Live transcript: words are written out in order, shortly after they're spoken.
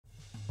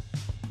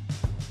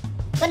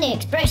funny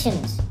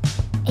expressions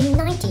in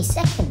 90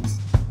 seconds.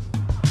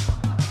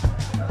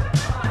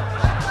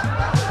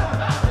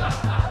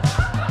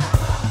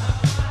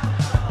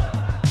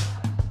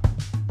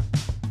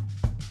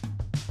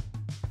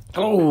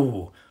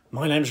 Hello,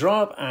 my name's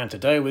Rob and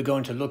today we're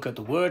going to look at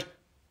the word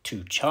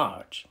to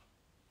charge.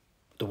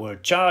 The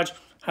word charge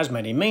has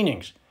many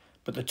meanings,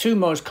 but the two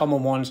most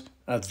common ones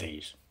are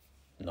these.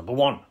 Number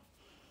one,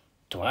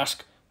 to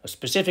ask a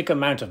specific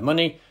amount of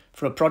money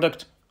for a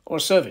product or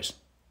service.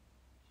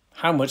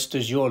 How much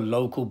does your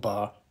local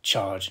bar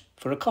charge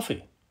for a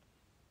coffee?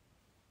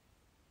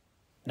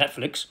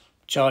 Netflix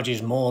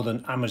charges more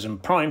than Amazon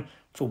Prime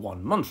for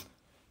 1 month,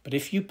 but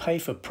if you pay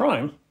for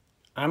Prime,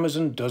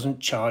 Amazon doesn't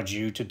charge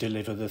you to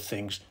deliver the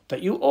things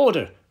that you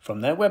order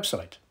from their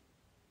website.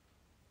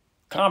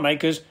 Car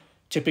makers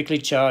typically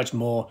charge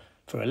more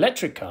for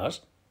electric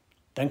cars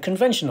than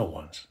conventional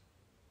ones.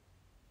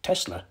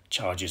 Tesla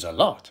charges a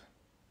lot.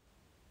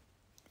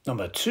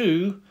 Number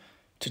two,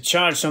 to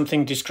charge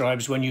something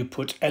describes when you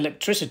put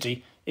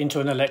electricity into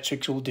an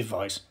electrical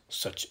device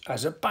such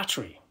as a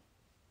battery.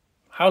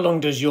 How long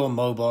does your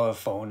mobile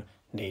phone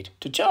need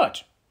to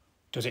charge?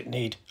 Does it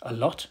need a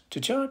lot to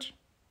charge?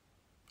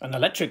 An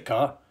electric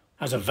car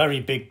has a very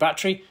big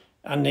battery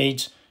and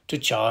needs to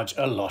charge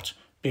a lot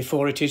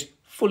before it is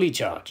fully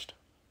charged.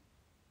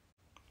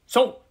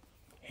 So,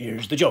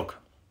 here's the joke.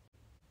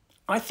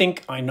 I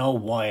think I know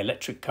why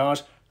electric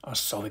cars are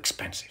so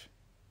expensive.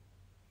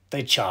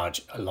 They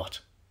charge a lot.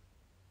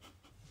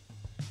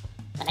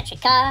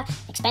 Electric car,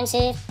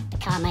 expensive. The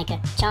car maker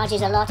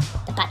charges a lot.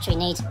 The battery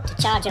needs to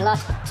charge a lot.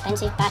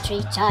 Expensive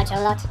battery, charge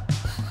a lot.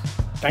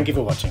 Thank you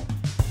for watching.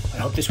 I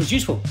hope this was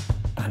useful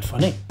and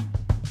funny.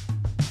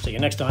 See you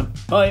next time.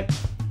 Bye.